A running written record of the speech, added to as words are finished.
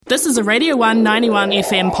This is a Radio 1 91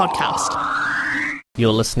 FM podcast.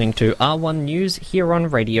 You're listening to R1 News here on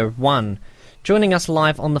Radio 1. Joining us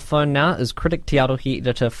live on the phone now is Critic Te Arohi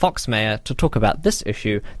editor Fox Meyer to talk about this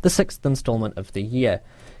issue, the 6th instalment of the year.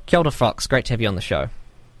 Kia ora, Fox. Great to have you on the show.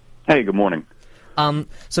 Hey, good morning.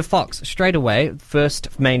 So Fox, straight away,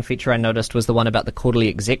 first main feature I noticed was the one about the quarterly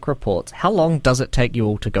exec reports. How long does it take you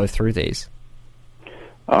all to go through these?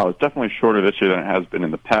 It's definitely shorter this year than it has been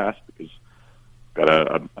in the past because got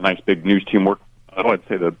a nice big news team work. I'd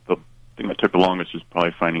say the thing that took the longest was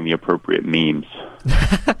probably finding the appropriate memes.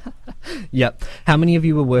 Yep. How many of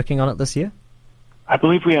you were working on it this year? I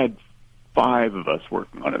believe we had 5 of us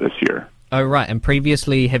working on it this year. Oh, right. And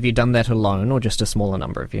previously, have you done that alone or just a smaller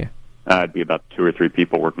number of you? It'd be about 2 or 3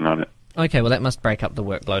 people working on it. Okay, well, that must break up the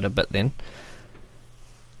workload a bit then.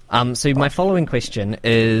 So my following question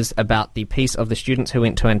is about the piece of the students who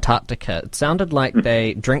went to Antarctica. It sounded like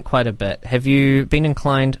they drink quite a bit. Have you been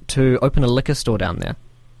inclined to open a liquor store down there?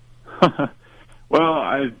 Well,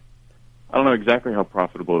 I don't know exactly how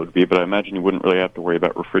profitable it would be, but I imagine you wouldn't really have to worry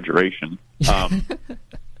about refrigeration. That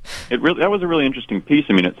was a really interesting piece.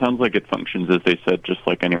 I mean, it sounds like it functions, as they said, just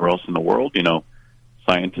like anywhere else in the world. You know,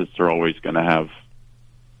 scientists are always going to have,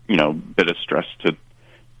 a bit of stress to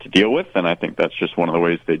deal with, and I think that's just one of the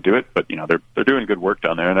ways they do it. But, they're doing good work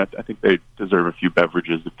down there, and I think they deserve a few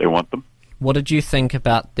beverages if they want them. What did you think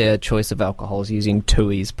about their choice of alcohols using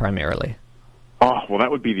Tui's primarily? Oh, well, that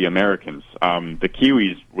would be the Americans. The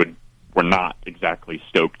Kiwis were not exactly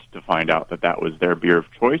stoked to find out that was their beer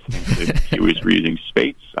of choice. I think the Kiwis were using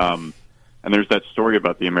Spates. And there's that story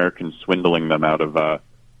about the Americans swindling them out of a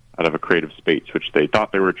crate of Spates, which they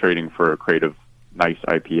thought they were trading for a crate of nice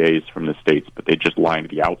IPAs from the States, but they just lined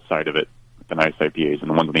the outside of it with the nice IPAs, and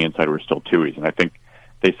the ones on the inside were still Tui's. And I think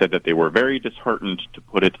they said that they were very disheartened, to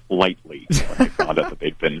put it lightly, when they found out that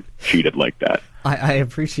they'd been cheated like that. I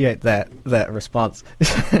appreciate that response.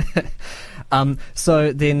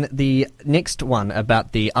 So then the next one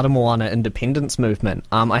about the Aramoana independence movement.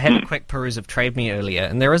 I had a quick peruse of Trade Me earlier,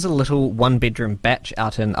 and there is a little one-bedroom batch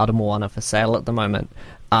out in Aramoana for sale at the moment.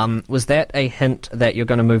 Was that a hint that you're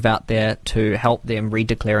going to move out there to help them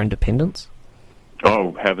redeclare independence?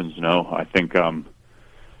 Oh, heavens no. I think,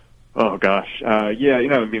 oh gosh. They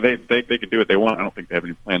could do what they want. I don't think they have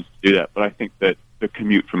any plans to do that, but I think that the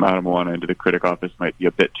commute from Aramoana into the Critic office might be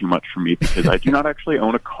a bit too much for me because I do not actually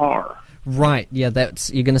own a car. Right, yeah,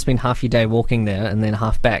 you're going to spend half your day walking there and then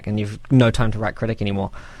half back, and you've no time to write Critic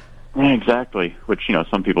anymore. Yeah, exactly, which,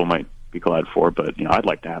 some people might be glad for, but, I'd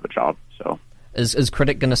like to have a job, so... Is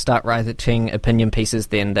Critic going to start writing opinion pieces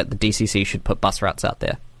then that the DCC should put bus routes out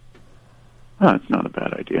there? Oh, that's not a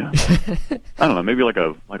bad idea. I don't know, maybe like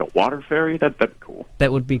a water ferry? That'd be cool.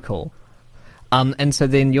 That would be cool. And so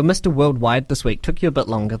then your Mr. Worldwide this week took you a bit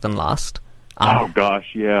longer than last. Oh gosh,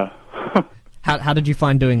 yeah. How did you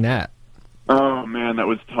find doing that? Oh man, that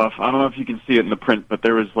was tough. I don't know if you can see it in the print, but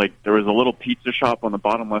there was a little pizza shop on the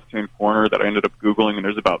bottom left-hand corner that I ended up Googling, and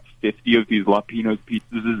there's about 50 of these Lapino's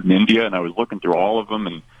pizzas in India, and I was looking through all of them,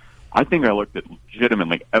 and I think I looked at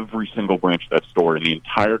legitimately every single branch of that store in the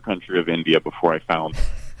entire country of India before I found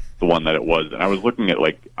the one that it was. And I was looking at,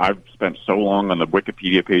 I've spent so long on the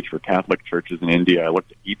Wikipedia page for Catholic churches in India. I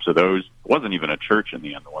looked at heaps of those. It wasn't even a church in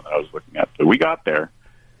the end, the one that I was looking at. But we got there.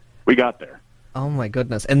 Oh my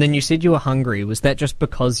goodness. And then you said you were hungry. Was that just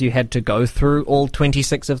because you had to go through all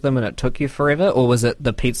 26 of them and it took you forever? Or was it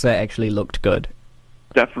the pizza actually looked good?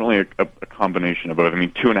 Definitely a combination of both. I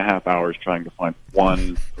mean, 2.5 hours trying to find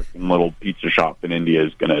one freaking little pizza shop in India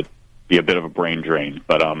is going to be a bit of a brain drain.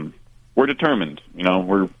 But we're determined.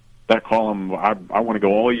 We're that column. I want to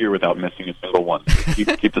go all year without missing a single one.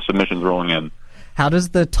 So keep the submissions rolling in. How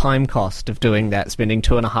does the time cost of doing that, spending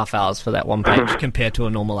 2.5 hours for that one page, compare to a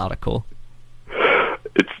normal article?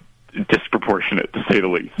 It's disproportionate, to say the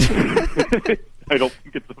least. I don't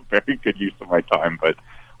think it's a very good use of my time, but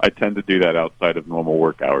I tend to do that outside of normal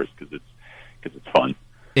work hours because it's fun.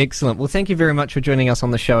 Excellent. Well, thank you very much for joining us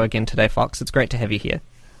on the show again today, Fox. It's great to have you here.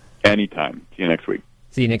 Anytime. See you next week.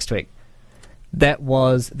 See you next week. That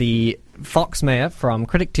was the Fox Meyer from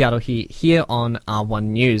Critic Te Arohi here on R1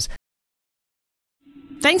 News.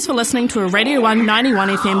 Thanks for listening to a Radio 1 91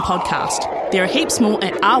 FM podcast. There are heaps more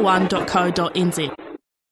at r1.co.nz.